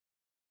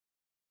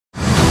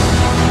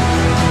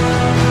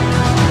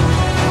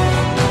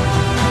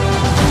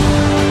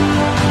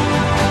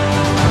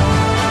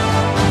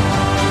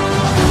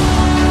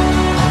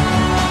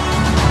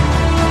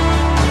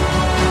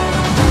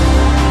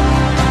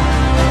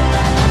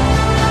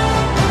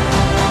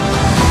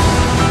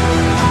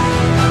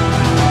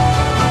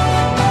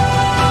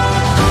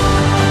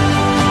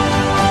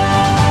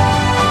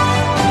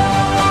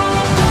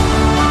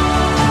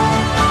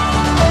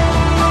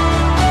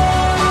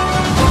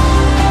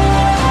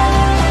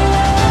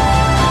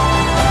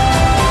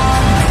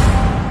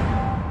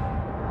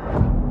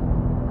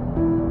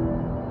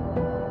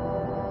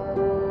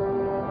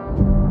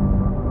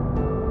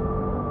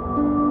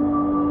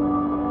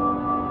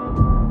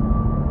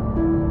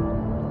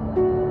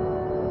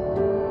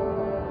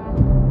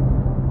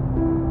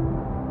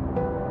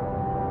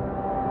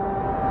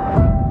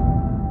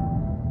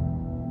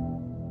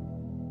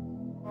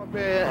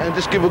and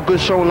just give a good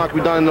showing like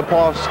we've done in the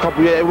past couple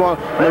of years. Everyone,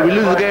 when we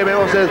lose the game,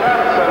 everyone says,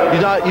 you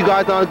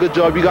guys done a good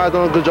job, you guys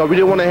done a good job. We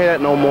didn't want to hear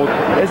that no more.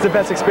 It's the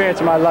best experience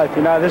of my life,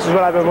 you know. This is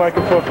what I've been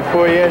working for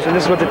 4 years, and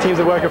this is what the teams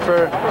are working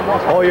for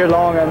all year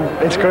long, and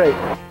it's great.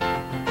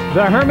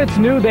 The Hermits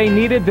knew they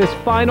needed this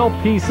final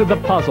piece of the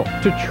puzzle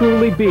to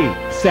truly be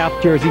South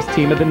Jersey's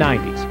team of the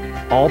 90s.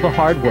 All the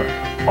hard work,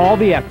 all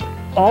the effort,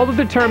 all the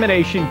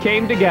determination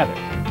came together.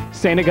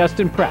 St.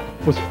 Augustine Prep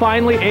was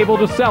finally able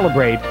to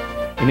celebrate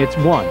in its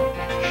one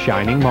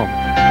shining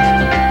moment.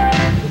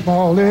 The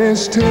ball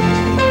is tipped,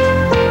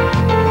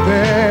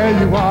 there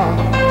you are.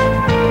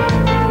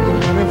 You're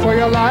running for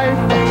your life,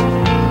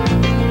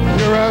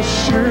 you're a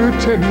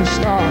shooting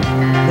star.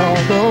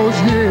 All those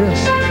years,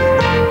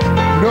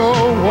 no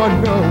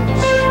one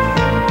knows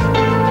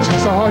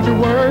just how hard you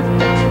work,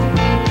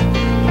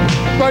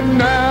 but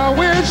now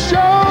it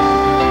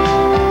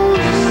shows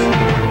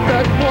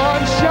that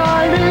one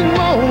shining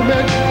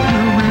moment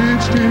you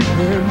reach deep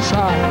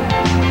inside.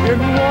 In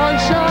one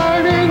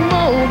shining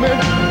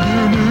moment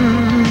you knew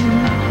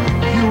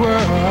you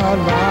were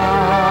alive.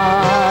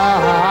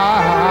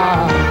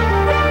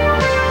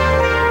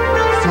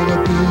 Feel the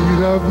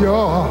beat of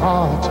your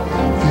heart,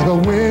 feel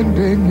the wind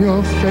in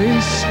your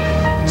face.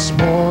 It's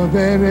more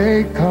than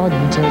a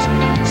contest,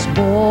 it's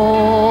more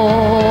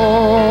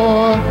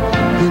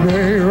than a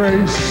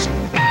race.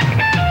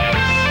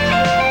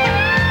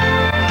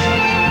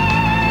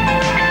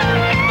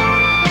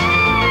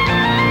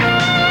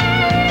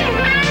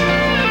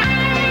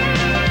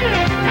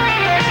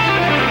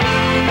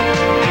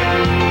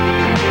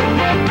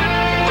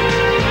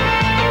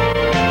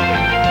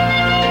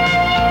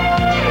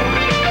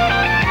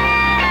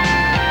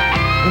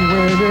 And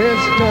when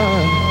it's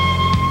done,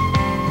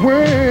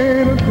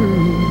 win or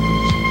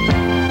lose,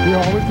 you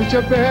always did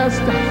your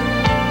best,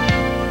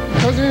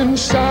 'cause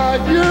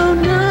inside you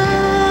knew